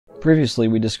Previously,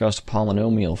 we discussed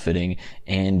polynomial fitting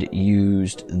and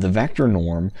used the vector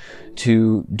norm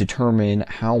to determine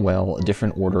how well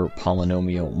different order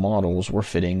polynomial models were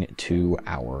fitting to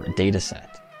our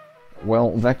dataset. Well,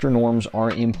 vector norms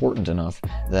are important enough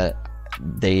that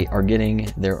they are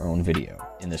getting their own video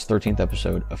in this 13th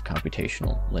episode of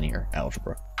Computational Linear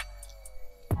Algebra.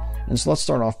 And so let's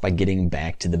start off by getting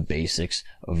back to the basics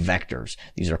of vectors.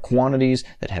 These are quantities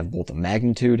that have both a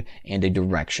magnitude and a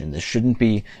direction. This shouldn't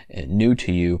be new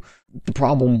to you. The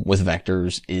problem with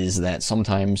vectors is that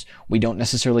sometimes we don't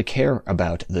necessarily care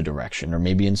about the direction, or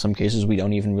maybe in some cases we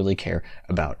don't even really care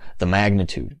about the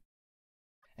magnitude.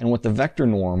 And what the vector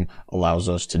norm allows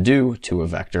us to do to a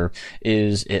vector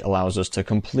is it allows us to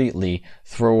completely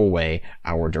throw away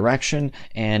our direction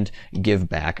and give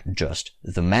back just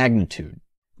the magnitude.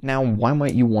 Now, why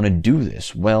might you want to do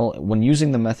this? Well, when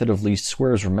using the method of least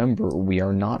squares, remember, we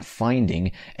are not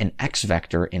finding an x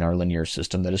vector in our linear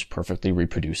system that is perfectly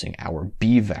reproducing our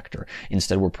b vector.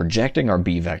 Instead, we're projecting our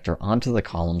b vector onto the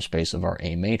column space of our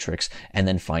A matrix and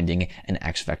then finding an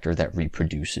x vector that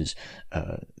reproduces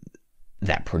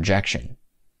that projection.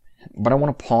 But I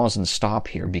want to pause and stop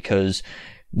here because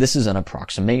this is an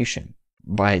approximation.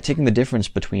 By taking the difference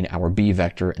between our b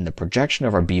vector and the projection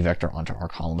of our b vector onto our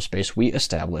column space, we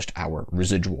established our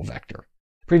residual vector.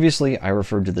 Previously, I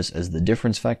referred to this as the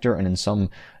difference vector, and in some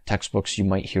textbooks you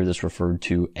might hear this referred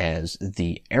to as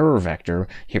the error vector.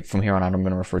 From here on out, I'm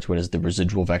going to refer to it as the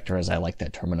residual vector, as I like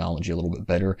that terminology a little bit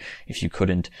better. If you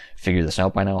couldn't figure this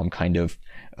out by now, I'm kind of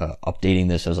updating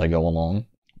this as I go along.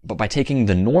 But by taking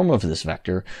the norm of this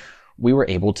vector, we were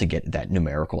able to get that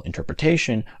numerical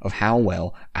interpretation of how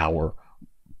well our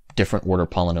different order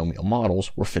polynomial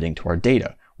models were fitting to our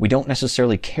data. We don't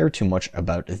necessarily care too much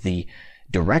about the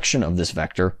direction of this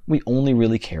vector. We only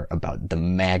really care about the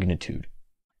magnitude.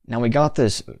 Now, we got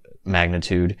this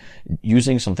magnitude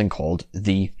using something called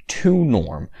the 2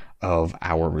 norm of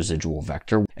our residual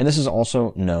vector, and this is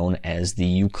also known as the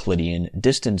Euclidean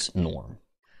distance norm.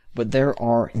 But there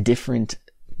are different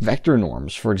vector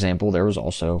norms. For example, there is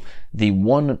also the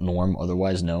 1 norm,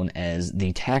 otherwise known as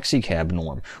the Taxicab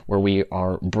norm, where we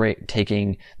are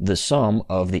taking the sum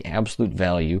of the absolute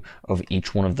value of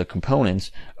each one of the components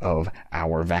of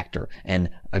our vector. And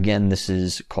again, this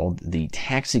is called the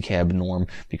Taxicab norm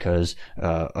because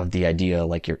of the idea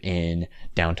like you're in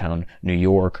downtown New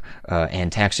York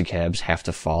and taxicabs have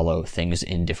to follow things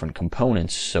in different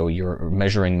components, so you're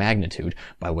measuring magnitude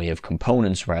by way of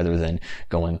components rather than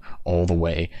going all the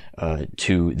way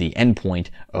to the endpoint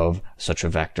of such a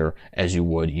vector as you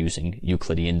would using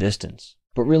Euclidean distance.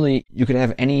 But really, you could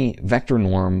have any vector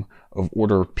norm of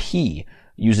order p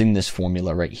using this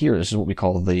formula right here. This is what we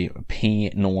call the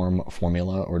p norm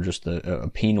formula, or just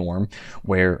the p norm,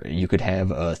 where you could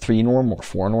have a 3 norm or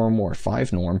 4 norm or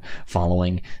 5 norm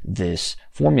following this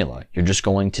formula. You're just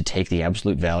going to take the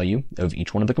absolute value of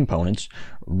each one of the components,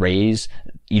 raise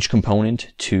each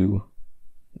component to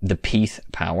the pth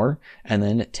power, and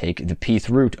then take the pth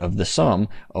root of the sum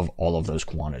of all of those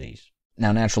quantities.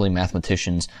 Now, naturally,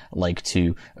 mathematicians like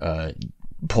to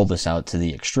pull this out to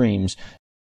the extremes.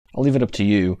 I'll leave it up to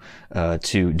you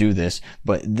to do this,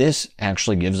 but this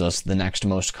actually gives us the next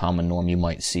most common norm you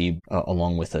might see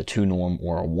along with a 2 norm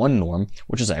or a 1 norm,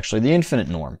 which is actually the infinite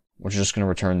norm, which is just going to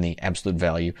return the absolute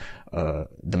value,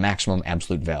 the maximum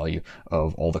absolute value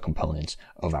of all the components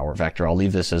of our vector. I'll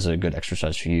leave this as a good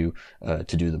exercise for you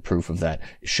to do the proof of that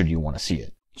should you want to see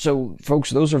it. So, folks,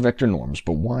 those are vector norms,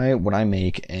 but why would I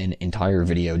make an entire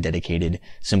video dedicated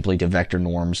simply to vector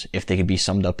norms if they could be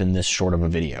summed up in this short of a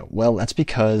video? Well, that's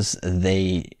because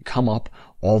they come up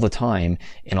all the time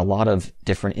in a lot of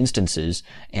different instances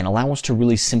and allow us to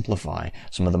really simplify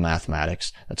some of the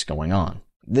mathematics that's going on.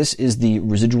 This is the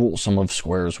residual sum of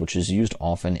squares, which is used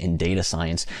often in data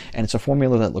science, and it's a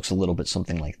formula that looks a little bit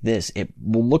something like this. It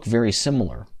will look very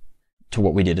similar to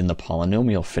what we did in the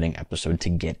polynomial fitting episode to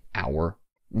get our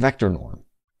vector norm.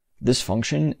 This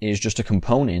function is just a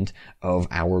component of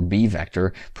our b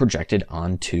vector projected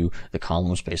onto the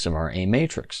column space of our A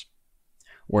matrix,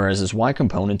 whereas this y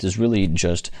component is really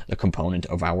just a component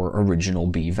of our original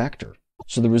b vector.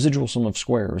 So the residual sum of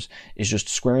squares is just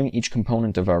squaring each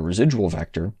component of our residual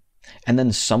vector and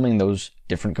then summing those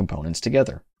different components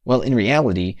together. Well, in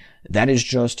reality, that is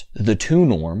just the 2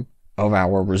 norm of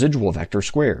our residual vector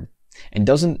squared. And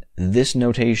doesn't this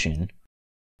notation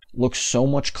look so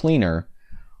much cleaner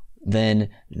than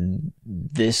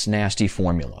this nasty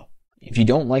formula? If you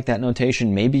don't like that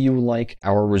notation, maybe you like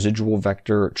our residual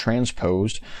vector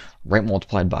transposed right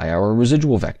multiplied by our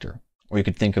residual vector. Or you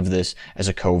could think of this as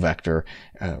a covector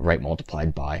right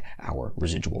multiplied by our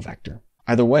residual vector.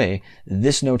 Either way,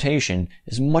 this notation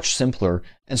is much simpler,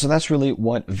 and so that's really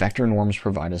what vector norms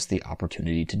provide us the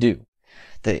opportunity to do.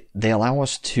 They allow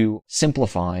us to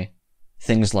simplify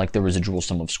things like the residual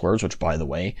sum of squares, which, by the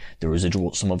way, the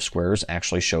residual sum of squares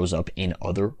actually shows up in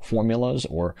other formulas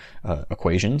or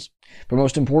equations. But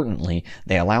most importantly,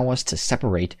 they allow us to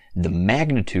separate the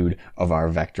magnitude of our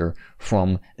vector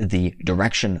from the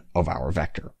direction of our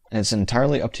vector. And it's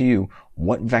entirely up to you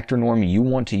what vector norm you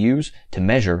want to use to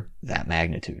measure that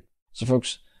magnitude. So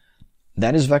folks,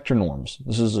 that is vector norms.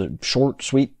 This is a short,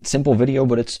 sweet, simple video,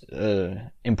 but it's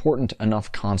important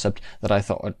enough concept that I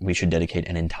thought we should dedicate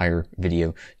an entire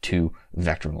video to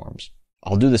vector norms.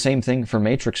 I'll do the same thing for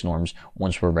matrix norms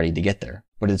once we're ready to get there.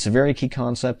 But it's a very key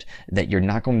concept that you're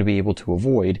not going to be able to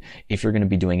avoid if you're going to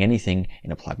be doing anything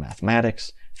in applied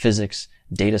mathematics, physics,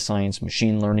 data science,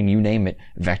 machine learning, you name it.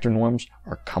 Vector norms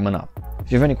are coming up.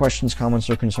 If you have any questions, comments,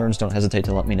 or concerns, don't hesitate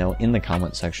to let me know in the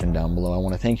comment section down below. I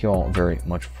want to thank you all very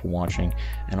much for watching,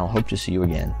 and I'll hope to see you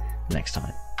again next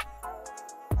time.